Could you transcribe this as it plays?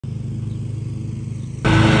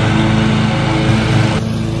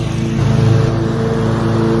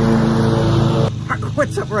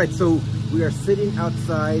What's up? All right, so we are sitting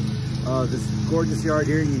outside this gorgeous yard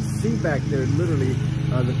here. You see back there literally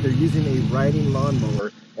that they're using a riding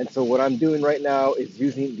lawnmower. And so what I'm doing right now is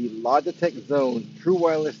using the Logitech Zone True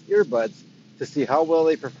Wireless earbuds to see how well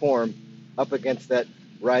they perform up against that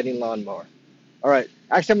riding lawnmower. All right,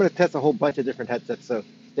 actually I'm going to test a whole bunch of different headsets, so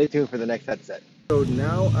stay tuned for the next headset. So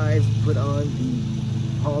now I've put on the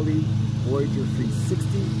Poly Voyager 360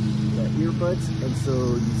 earbuds, and so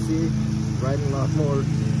you see riding lawnmower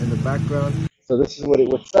in the background. So this is what it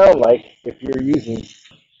would sound like if you're using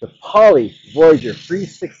the Poly Voyager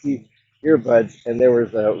 360 earbuds and there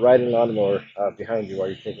was a riding lawnmower behind you while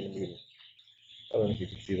you're taking a meeting. I don't know if you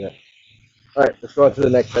can see that. All right, let's go on to the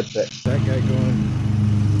next headset. That guy going.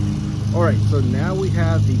 All right, so now we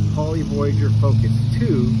have the Poly Voyager Focus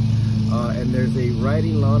 2, and there's a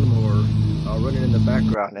riding lawnmower running in the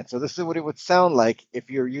background. And so this is what it would sound like if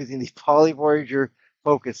you're using the Poly Voyager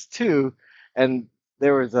Focus 2 and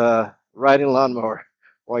there was a riding lawnmower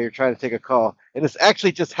while you're trying to take a call. And this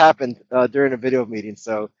actually just happened during a video meeting,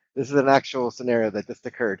 so this is an actual scenario that just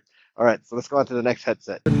occurred. All right, so let's go on to the next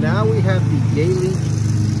headset. So now we have the Yealink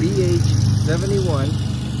BH71,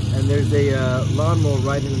 and there's a lawnmower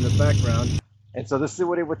riding in the background. And so this is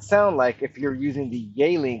what it would sound like if you're using the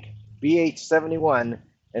Yealink BH71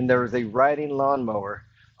 and there was a riding lawnmower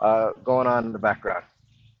going on in the background.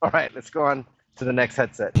 All right, let's go on to the next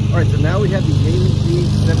headset. All right, so now we have the Yealink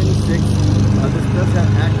BH76. This does have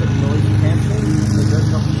active noise canceling, so it does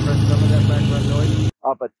help suppress some of that background noise.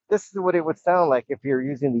 But this is what it would sound like if you're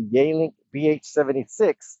using the Yealink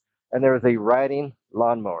BH76 and there was a riding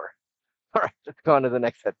lawnmower. All right, let's go on to the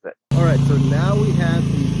next headset. All right, so now we have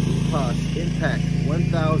the EPOS Impact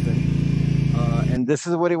 1000. And this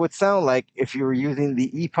is what it would sound like if you were using the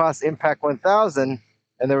EPOS Impact 1000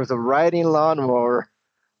 and there was a riding lawnmower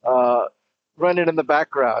running in the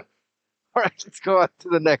background. All right, let's go on to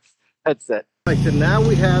the next headset. All right, so now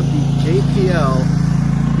we have the JPL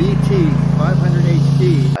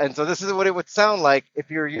BT500D. And so this is what it would sound like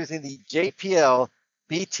if you were using the JPL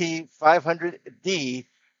BT500D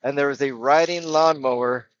and there was a riding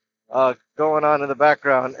lawnmower going on in the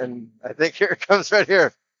background. And I think here it comes right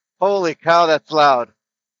here. Holy cow, that's loud.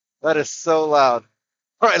 That is so loud.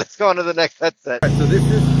 All right, let's go on to the next headset. All right, so this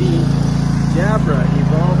is the Jabra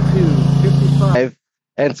Evolve2 55.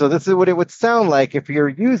 And so this is what it would sound like if you're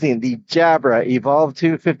using the Jabra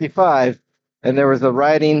Evolve2 55 and there was a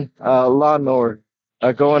riding lawnmower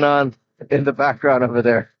going on in the background over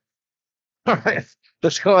there. All right,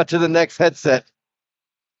 let's go on to the next headset.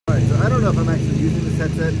 All right, so I don't know if I'm actually using this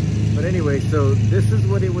headset, but anyway, so this is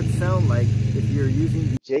what it would sound like if you're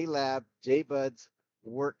using the JLab JBuds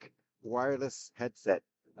work wireless headset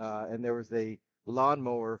and there was a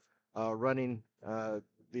lawnmower running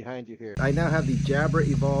behind you here. I now have the Jabra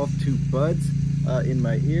Evolve2 buds in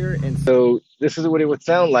my ear, and so this is what it would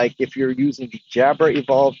sound like if you're using the Jabra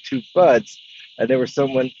Evolve2 buds and there was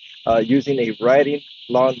someone using a riding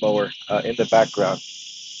lawnmower in the background.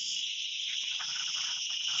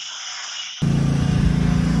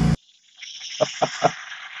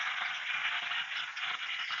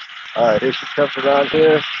 All right, here she comes around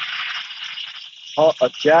here. Oh, a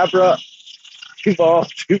Jabra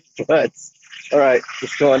Evolve2 buds. All right,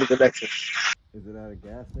 let's go on to the next one. Is it out of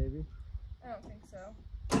gas, maybe? I don't think so.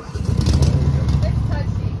 It's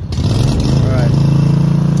touchy.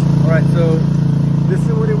 All right, so this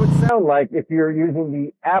is what it would sound like if you're using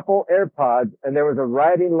the Apple AirPods and there was a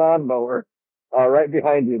riding lawnmower right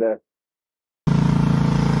behind you there.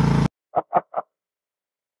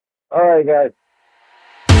 All right, guys.